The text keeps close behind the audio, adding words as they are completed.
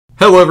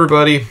Hello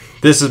everybody,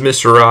 this is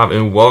Mr. Rob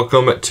and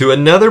welcome to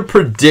another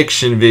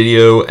prediction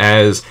video.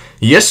 As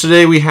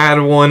yesterday we had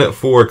one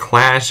for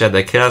Clash at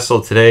the Castle,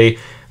 today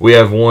we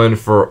have one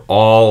for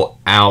All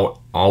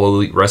Out, All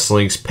Elite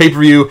Wrestling's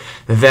pay-per-view.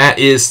 That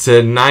is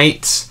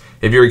tonight.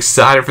 If you're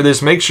excited for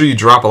this, make sure you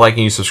drop a like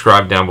and you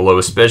subscribe down below,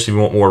 especially if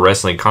you want more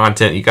wrestling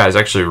content. You guys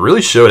actually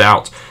really showed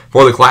out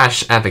for the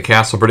Clash at the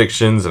Castle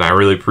predictions, and I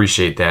really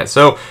appreciate that.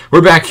 So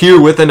we're back here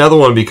with another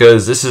one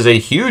because this is a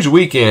huge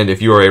weekend if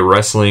you are a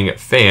wrestling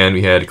fan.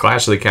 We had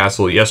Clash of the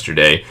Castle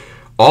yesterday,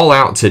 All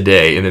Out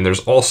today, and then there's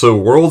also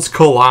Worlds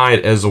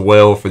Collide as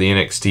well for the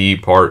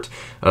NXT part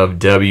of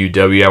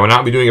WWE. I will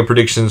not be doing a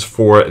predictions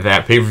for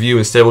that pay-per-view.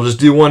 Instead, we'll just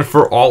do one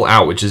for All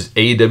Out, which is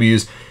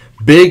AEW's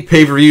big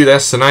pay-per-view.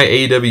 That's tonight.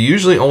 AEW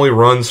usually only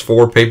runs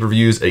 4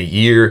 pay-per-views a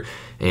year,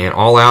 and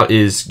All Out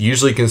is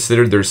usually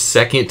considered their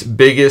second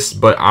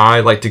biggest, but I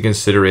like to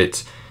consider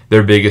it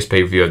their biggest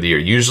pay-per-view of the year.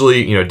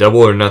 Usually, Double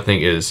or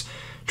Nothing is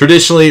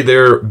traditionally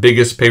their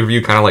biggest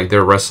pay-per-view, kind of like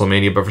their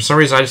WrestleMania, but for some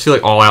reason I just feel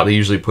like All Out they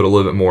usually put a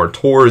little bit more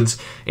towards,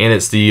 and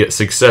it's the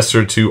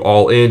successor to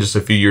All In just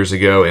a few years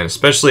ago, and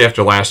especially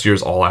after last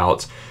year's All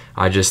Out,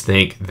 I just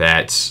think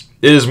that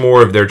it is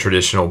more of their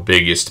traditional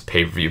biggest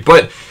pay-per-view.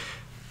 But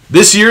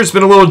this year it's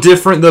been a little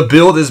different. The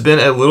build has been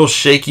a little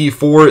shaky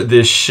for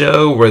this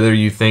show. Whatever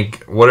you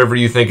think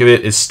of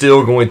it, it's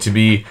still going to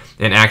be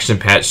an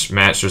action-packed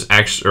match. There's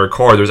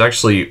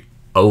actually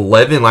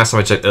 11. Last time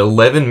I checked,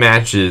 11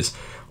 matches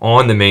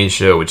on the main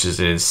show, which is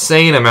an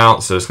insane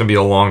amount. So it's going to be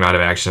a long night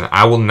of action.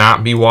 I will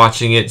not be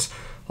watching it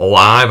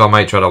live. I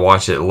might try to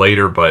watch it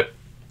later, but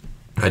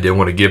I did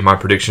want to give my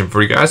prediction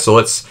for you guys. So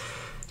let's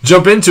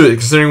jump into it,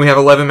 considering we have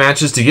 11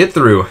 matches to get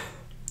through.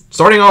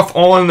 Starting off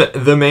on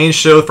the main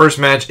show, the first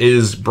match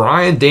is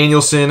Bryan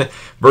Danielson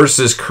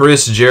versus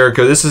Chris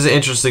Jericho. This is an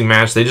interesting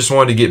match. They just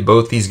wanted to get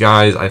both these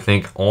guys, I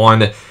think,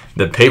 on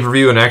the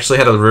pay-per-view, and actually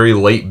had a very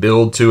late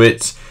build to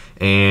it.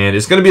 And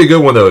it's going to be a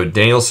good one, though.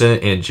 Danielson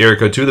and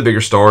Jericho, two of the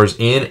bigger stars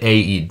in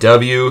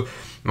AEW.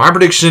 My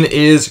prediction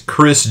is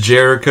Chris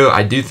Jericho.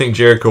 I do think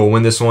Jericho will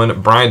win this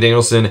one. Bryan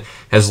Danielson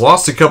has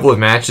lost a couple of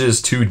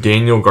matches to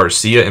Daniel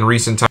Garcia in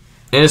recent times,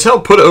 and has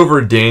helped put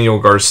over Daniel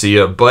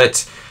Garcia,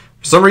 but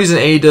for some reason,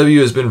 AEW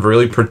has been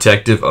really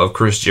protective of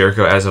Chris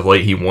Jericho as of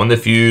late. He won the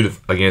feud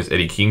against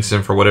Eddie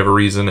Kingston for whatever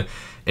reason,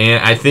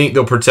 and I think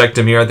they'll protect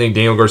him here. I think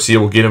Daniel Garcia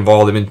will get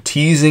involved. They've been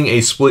teasing a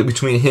split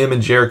between him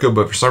and Jericho,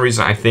 but for some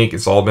reason, I think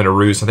it's all been a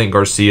ruse. I think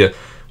Garcia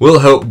will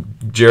help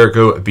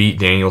Jericho beat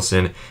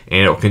Danielson,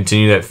 and it'll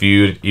continue that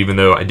feud, even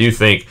though I do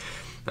think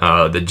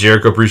the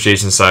Jericho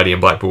Appreciation Society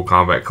and Blackpool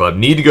Combat Club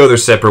need to go their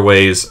separate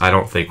ways. I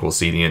don't think we'll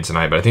see the end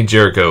tonight, but I think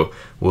Jericho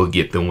will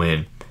get the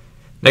win.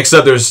 Next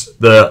up, there's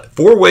the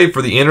 4-way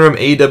for the interim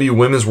AEW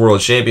Women's World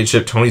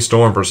Championship. Toni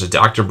Storm versus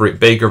Dr. Britt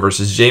Baker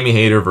versus Jamie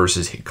Hayter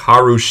versus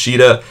Hikaru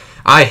Shida.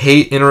 I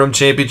hate interim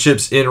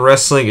championships in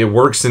wrestling. It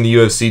works in the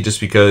UFC just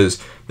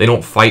because they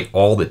don't fight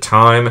all the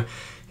time.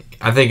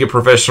 I think in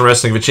professional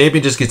wrestling, if a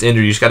champion just gets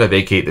injured, you just got to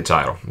vacate the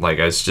title. Like,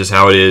 that's just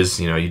how it is.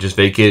 You just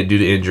vacate it due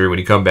to injury. When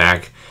you come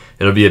back,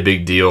 it'll be a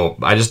big deal.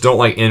 I just don't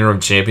like interim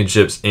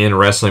championships in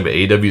wrestling, but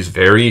AEW is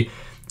very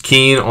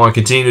keen on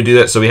continuing to do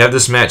that. So we have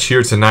this match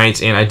here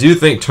tonight, and I do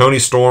think Toni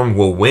Storm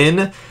will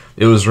win.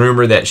 It was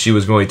rumored that she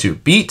was going to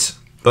beat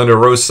Thunder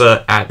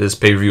Rosa at this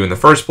pay-per-view in the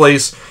first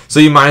place, so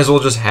you might as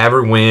well just have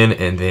her win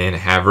and then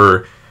have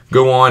her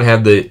go on,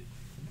 have the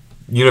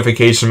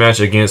unification match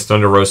against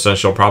Thunder Rosa.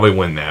 She'll probably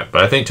win that,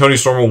 but I think Toni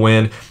Storm will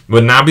win.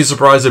 Would not be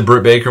surprised if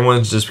Britt Baker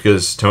wins, just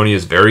because Toni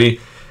is very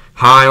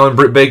high on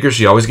Britt Baker.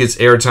 She always gets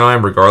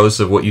airtime regardless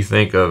of what you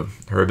think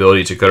of her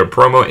ability to cut a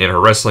promo and her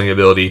wrestling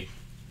ability.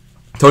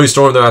 Toni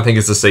Storm, though, I think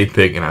is a safe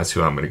pick, and that's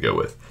who I'm going to go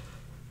with.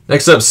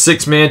 Next up,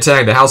 6-man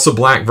tag, the House of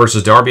Black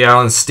versus Darby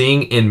Allin,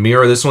 Sting, and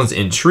Miro. This one's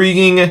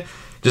intriguing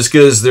just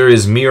because there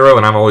is Miro,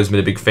 and I've always been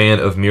a big fan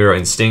of Miro,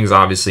 and Sting's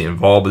obviously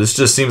involved, but this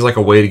just seems like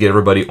a way to get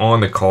everybody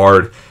on the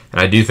card, and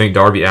I do think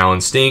Darby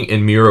Allin, Sting,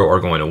 and Miro are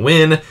going to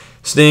win.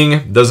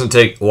 Sting doesn't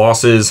take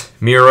losses.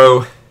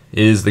 Miro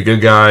is the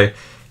good guy.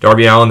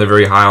 Darby Allin, they're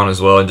very high on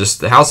as well, and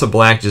just the House of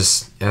Black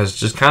has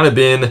just kind of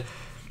been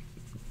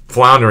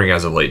floundering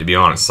as of late, to be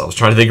honest. I was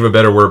trying to think of a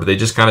better word, but they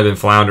just kind of been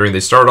floundering. They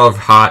started off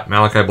hot.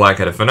 Malachi Black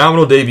had a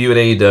phenomenal debut at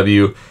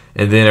AEW,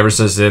 and then ever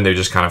since then, they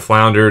just kind of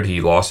floundered.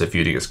 He lost a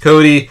feud against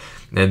Cody,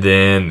 and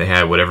then they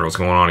had whatever was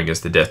going on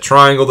against the Death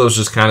Triangle. That was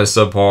just kind of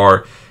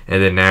subpar,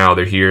 and then now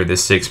they're here.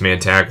 This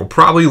 6-man tag will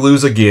probably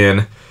lose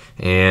again,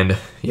 and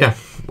yeah,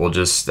 we'll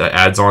just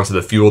adds on to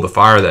the fuel, the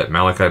fire that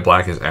Malachi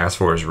Black has asked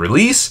for his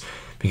release,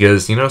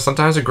 because,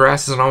 sometimes the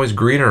grass isn't always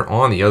greener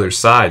on the other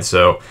side,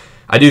 so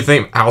I do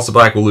think House of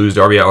Black will lose.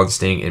 Darby Allin,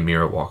 Sting, and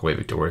Miro walk away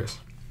victorious.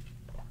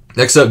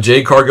 Next up,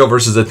 Jade Cargill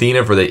versus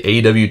Athena for the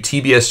AEW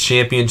TBS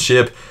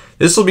Championship.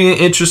 This will be an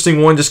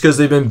interesting one just because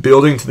they've been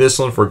building to this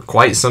one for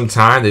quite some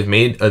time. They've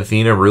made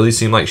Athena really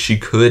seem like she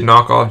could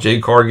knock off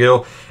Jade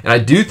Cargill, and I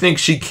do think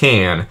she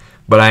can,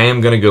 but I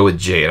am going to go with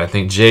Jade. I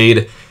think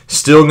Jade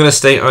still going to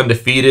stay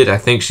undefeated. I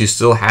think she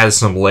still has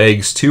some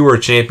legs to her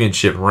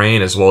championship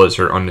reign as well as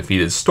her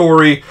undefeated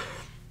story.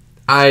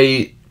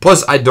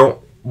 Plus, I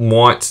don't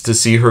want to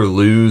see her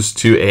lose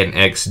to an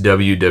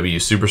ex-WWE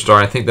superstar.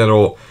 I think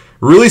that'll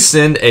really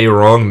send a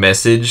wrong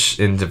message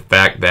in the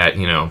fact that,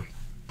 you know,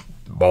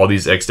 all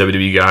these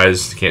ex-WWE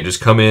guys can't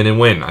just come in and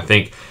win. I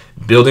think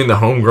building the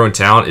homegrown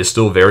talent is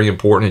still very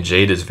important, and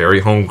Jade is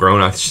very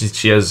homegrown.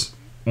 She has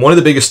one of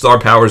the biggest star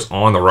powers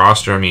on the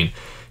roster. I mean,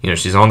 you know,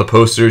 she's on the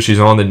poster. She's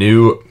on the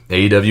new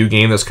AEW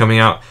game that's coming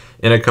out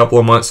in a couple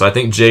of months. So I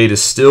think Jade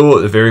is still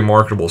a very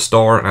marketable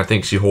star, and I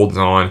think she holds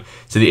on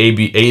to the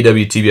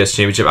AEW TBS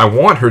Championship. I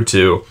want her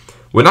to.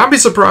 Would not be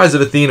surprised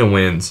if Athena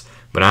wins,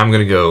 but I'm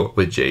going to go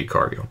with Jade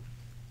Cargill.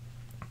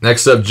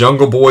 Next up,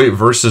 Jungle Boy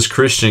versus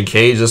Christian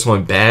Cage. This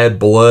one, bad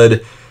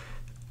blood.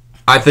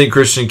 I think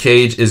Christian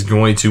Cage is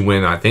going to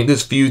win. I think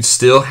this feud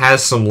still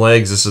has some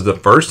legs. This is the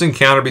first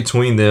encounter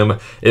between them.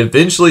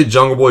 Eventually,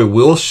 Jungle Boy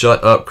will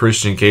shut up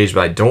Christian Cage,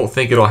 but I don't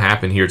think it'll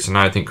happen here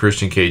tonight. I think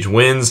Christian Cage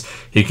wins.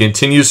 He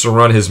continues to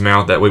run his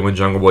mouth. That way, when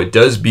Jungle Boy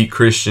does beat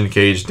Christian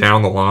Cage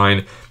down the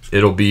line,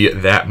 it'll be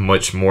that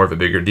much more of a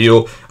bigger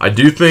deal. I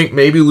do think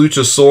maybe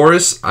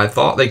Luchasaurus, I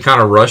thought they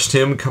kind of rushed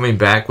him coming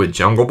back with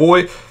Jungle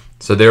Boy.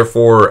 So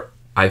therefore,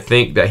 I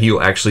think that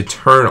he'll actually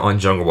turn on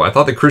Jungle Boy. I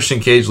thought the Christian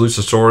Cage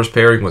Luchasaurus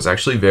pairing was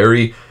actually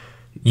very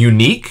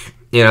unique.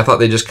 And I thought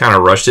they just kind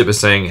of rushed it by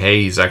saying,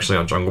 hey, he's actually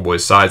on Jungle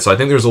Boy's side. So I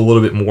think there's a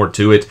little bit more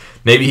to it.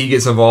 Maybe he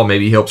gets involved.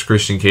 Maybe he helps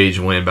Christian Cage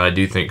win. But I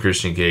do think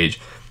Christian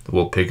Cage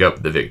will pick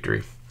up the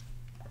victory.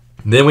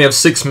 Then we have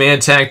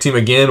six-man tag team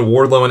again.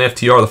 Wardlow and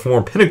FTR, the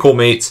former Pinnacle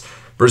mates,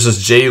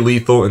 versus Jay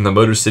Lethal and the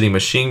Motor City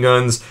Machine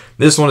Guns.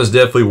 This one is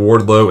definitely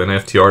Wardlow and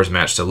FTR's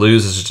match to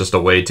lose. This is just a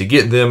way to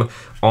get them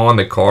on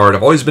the card.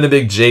 I've always been a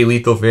big Jay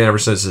Lethal fan ever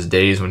since his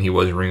days when he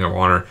was Ring of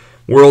Honor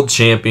World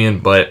Champion,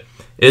 but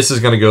this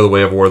is going to go the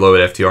way of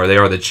Wardlow at FTR. They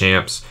are the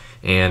champs,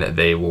 and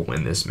they will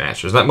win this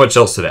match. There's not much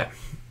else to that.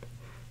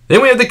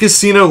 Then we have the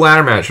Casino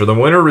Ladder match, where the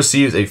winner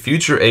receives a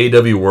future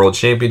AEW World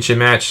Championship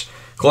match.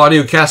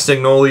 Claudio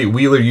Castagnoli,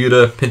 Wheeler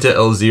Yuta, Penta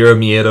El Zero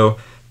Miedo,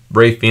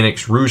 Rey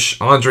Fenix, Rush,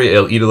 Andre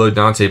El Idolo,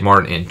 Dante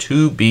Martin, and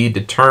to be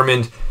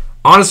determined.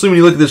 Honestly, when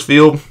you look at this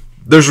field,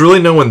 there's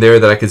really no one there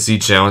that I could see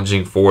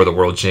challenging for the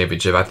World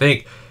Championship. I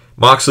think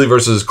Moxley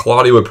versus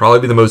Claudio would probably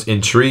be the most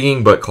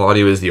intriguing, but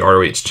Claudio is the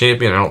ROH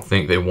champion. I don't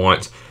think they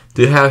want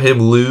to have him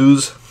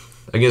lose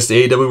against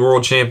the AEW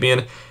World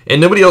Champion.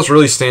 And nobody else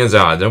really stands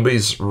out.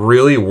 Nobody's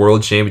really a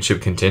World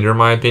Championship contender, in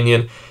my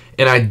opinion.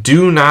 And I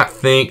do not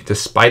think,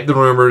 despite the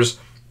rumors,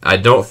 I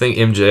don't think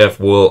MJF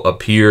will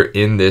appear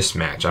in this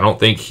match. I don't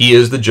think he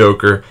is the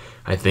Joker.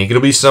 I think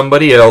it'll be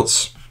somebody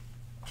else.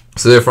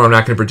 So therefore, I'm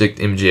not going to predict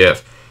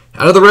MJF.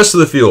 Out of the rest of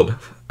the field,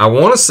 I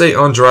want to say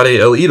Andrade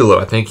El Idolo.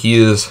 I think he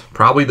is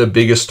probably the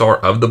biggest star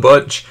of the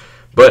bunch.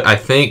 But I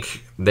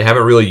think they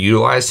haven't really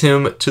utilized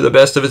him to the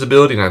best of his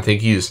ability. And I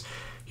think he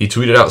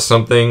tweeted out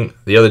something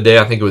the other day,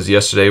 I think it was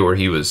yesterday, where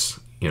he was,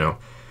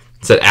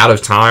 said out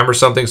of time or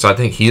something. So I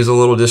think he's a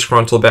little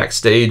disgruntled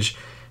backstage.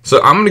 So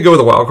I'm going to go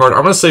with a wild card.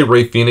 I'm going to say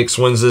Rey Fenix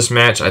wins this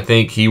match. I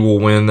think he will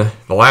win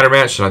the ladder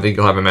match, and I think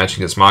he'll have a match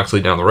against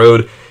Moxley down the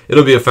road.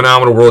 It'll be a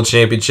phenomenal World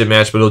Championship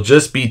match, but it'll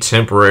just be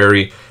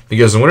temporary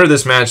because the winner of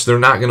this match, they're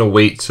not going to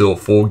wait till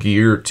Full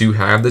Gear to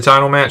have the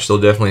title match.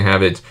 They'll definitely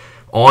have it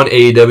on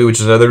AEW,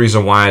 which is another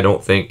reason why I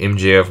don't think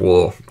MJF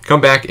will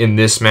come back in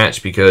this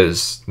match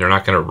because they're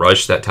not going to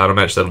rush that title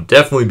match. That'll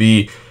definitely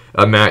be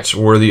a match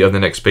worthy of the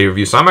next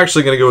pay-per-view. So I'm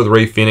actually going to go with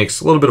Rey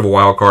Fenix. A little bit of a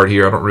wild card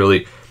here. I don't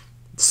really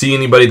see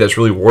anybody that's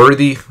really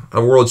worthy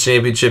of a World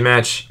Championship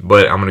match,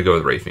 but I'm going to go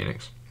with Rey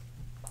Fenix.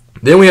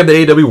 Then we have the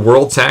AEW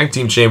World Tag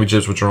Team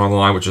Championships, which are on the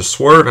line, which is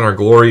Swerve and Our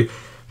Glory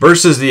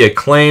versus the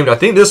Acclaimed. I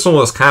think this one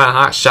was kind of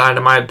hot shot,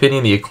 in my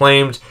opinion. The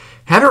Acclaimed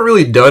haven't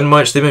really done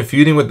much. They've been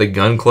feuding with the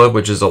Gun Club,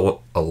 which is a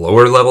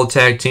lower level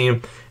tag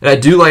team. And I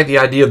do like the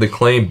idea of the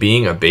Acclaimed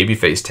being a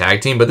babyface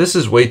tag team, but this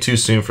is way too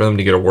soon for them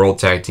to get a World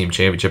Tag Team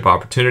Championship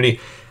opportunity.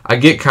 I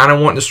get kind of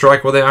wanting to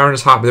strike while the iron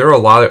is hot, but there are a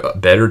lot of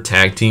better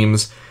tag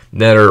teams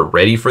that are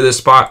ready for this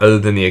spot other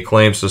than the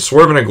Acclaim. So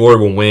Swerve and Our Glory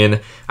will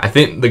win. I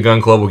think the Gun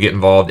Club will get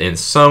involved in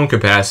some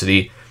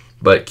capacity,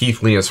 but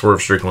Keith Lee and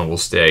Swerve Strickland will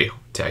stay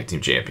tag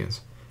team champions.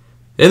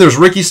 Then there's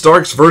Ricky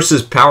Starks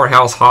versus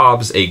Powerhouse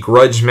Hobbs, a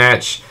grudge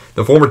match.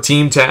 The former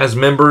Team Taz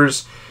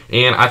members,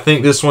 and I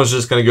think this one's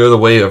just going to go the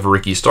way of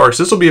Ricky Starks.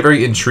 This will be a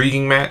very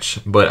intriguing match,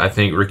 but I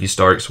think Ricky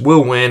Starks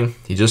will win.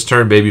 He just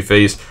turned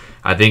babyface.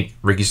 I think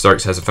Ricky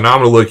Starks has a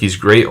phenomenal look. He's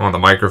great on the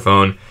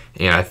microphone,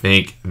 and I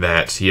think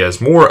that he has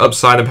more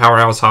upside than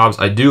Powerhouse Hobbs.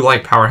 I do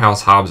like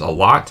Powerhouse Hobbs a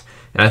lot,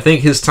 and I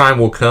think his time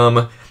will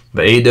come,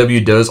 but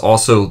AEW does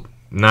also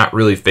not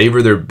really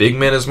favor their big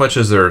men as much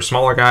as their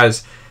smaller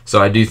guys,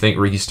 so I do think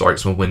Ricky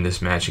Starks will win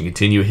this match and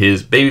continue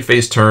his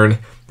babyface turn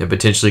and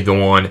potentially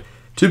go on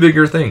to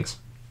bigger things.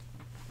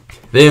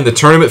 Then the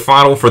tournament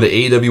final for the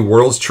AEW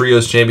World's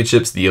Trios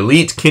Championships, the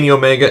Elite, Kenny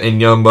Omega and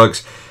Young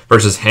Bucks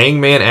versus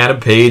Hangman Adam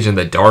Page and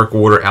the Dark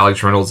Order,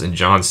 Alex Reynolds and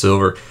John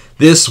Silver.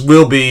 This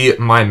will be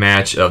my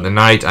match of the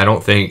night. I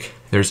don't think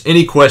there's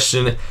any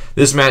question.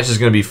 This match is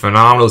going to be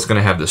phenomenal. It's going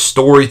to have the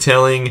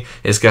storytelling.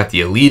 It's got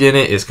the Elite in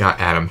it. It's got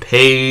Adam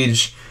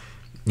Page.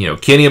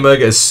 Kenny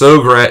Omega is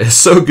so great. It's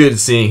so good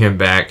seeing him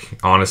back,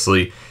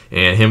 honestly.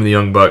 and him and the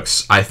Young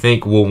Bucks, I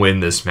think, will win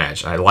this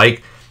match. I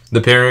like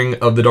the pairing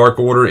of the Dark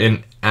Order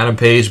and Adam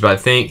Page, but I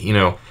think,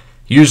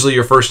 usually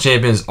your first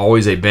champion is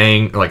always a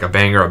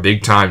banger, a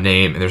big-time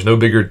name, and there's no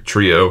bigger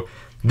trio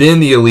than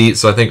the Elite,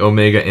 so I think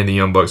Omega and the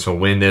Young Bucks will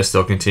win this.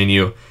 They'll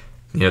continue,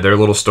 their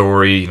little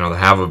story, they'll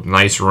have a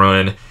nice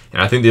run,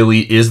 and I think the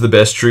Elite is the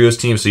best trios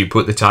team, so you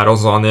put the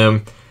titles on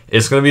them.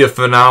 It's going to be a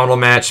phenomenal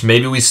match.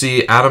 Maybe we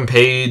see Adam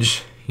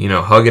Page,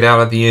 hug it out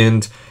at the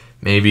end.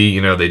 Maybe,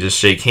 they just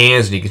shake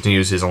hands and he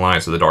continues his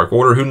alliance with the Dark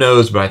Order. Who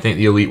knows, but I think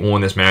the Elite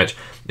won this match.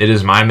 It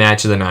is my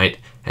match of the night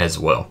as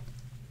well.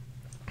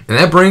 And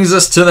that brings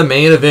us to the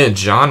main event,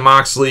 Jon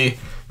Moxley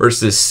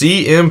versus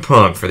CM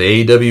Punk for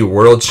the AEW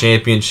World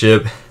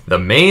Championship. The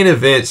main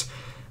event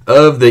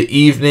of the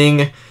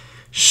evening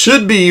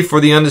should be for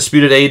the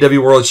undisputed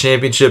AEW World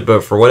Championship,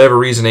 but for whatever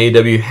reason,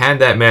 AEW had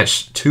that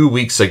match 2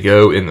 weeks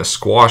ago in the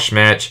squash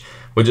match,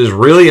 which is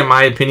really, in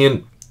my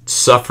opinion,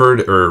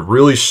 suffered or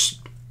really,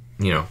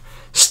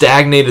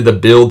 stagnated the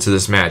build to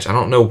this match. I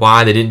don't know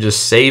why they didn't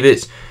just save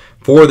it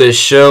for this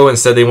show.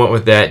 Instead, they went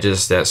with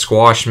that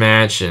squash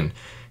match, and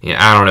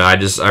I don't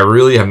know. I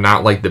really have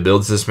not liked the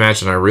build to this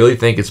match, and I really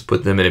think it's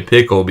put them in a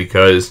pickle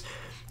because,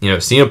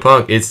 CM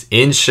Punk, it's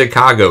in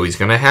Chicago. He's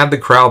going to have the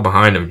crowd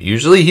behind him.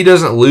 Usually, he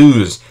doesn't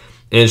lose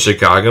in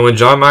Chicago, and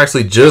Jon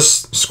Moxley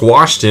just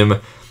squashed him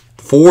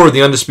for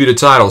the undisputed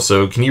title.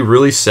 So, can you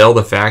really sell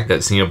the fact that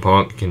CM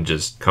Punk can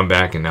just come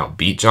back and now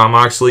beat Jon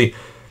Moxley?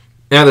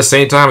 And at the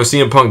same time, if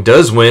CM Punk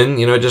does win,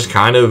 just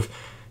kind of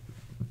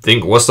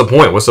think, what's the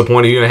point? What's the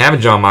point of even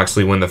having Jon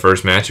Moxley win the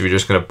first match if you're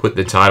just going to put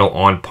the title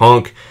on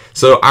Punk?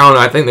 So, I don't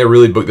know. I think they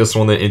really booked this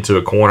one into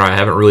a corner. I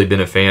haven't really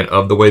been a fan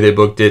of the way they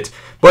booked it.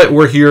 But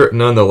we're here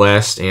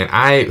nonetheless. And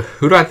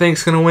who do I think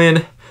is going to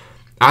win?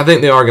 I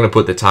think they are going to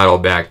put the title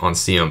back on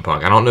CM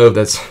Punk. I don't know if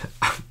that's,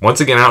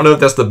 once again, I don't know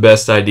if that's the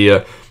best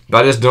idea.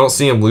 But I just don't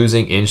see him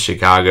losing in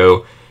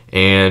Chicago.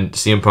 And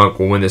CM Punk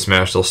will win this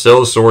match. They'll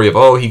sell the story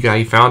of,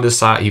 he found his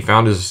side, he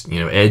found his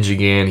edge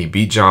again. He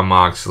beat Jon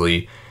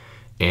Moxley.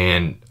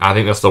 And I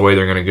think that's the way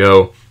they're going to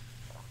go.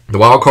 The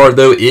wild card,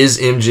 though, is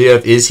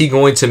MJF. Is he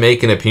going to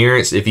make an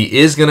appearance? If he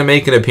is going to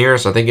make an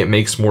appearance, I think it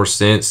makes more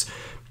sense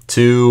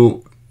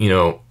to,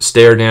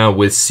 stare down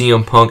with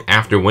CM Punk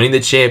after winning the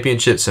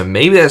championship. So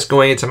maybe that's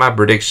going into my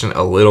prediction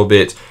a little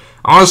bit.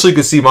 I honestly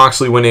could see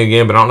Moxley winning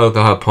again, but I don't know if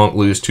they'll have Punk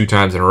lose 2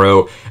 times in a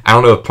row. I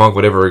don't know if Punk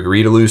would ever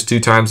agree to lose 2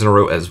 times in a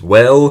row as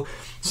well.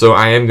 So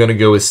I am going to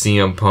go with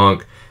CM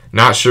Punk.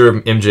 Not sure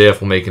if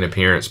MJF will make an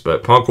appearance,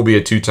 but Punk will be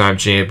a 2-time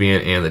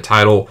champion, and the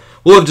title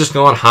will have just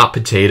gone hot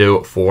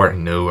potato for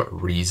no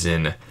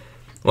reason.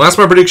 Well, that's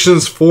my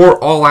predictions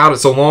for All Out.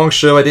 It's a long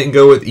show. I didn't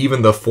go with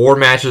even the 4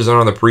 matches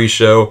on the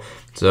pre-show.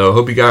 So,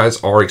 hope you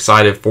guys are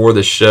excited for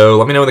the show.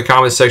 Let me know in the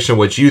comment section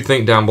what you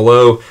think down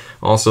below.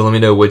 Also, let me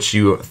know what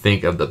you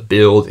think of the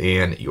build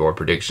and your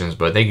predictions.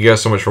 But thank you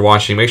guys so much for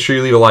watching. Make sure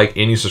you leave a like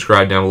and you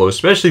subscribe down below,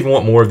 especially if you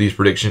want more of these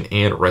prediction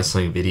and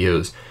wrestling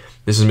videos.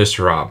 This is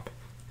Mr. Rob,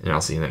 and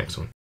I'll see you in the next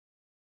one.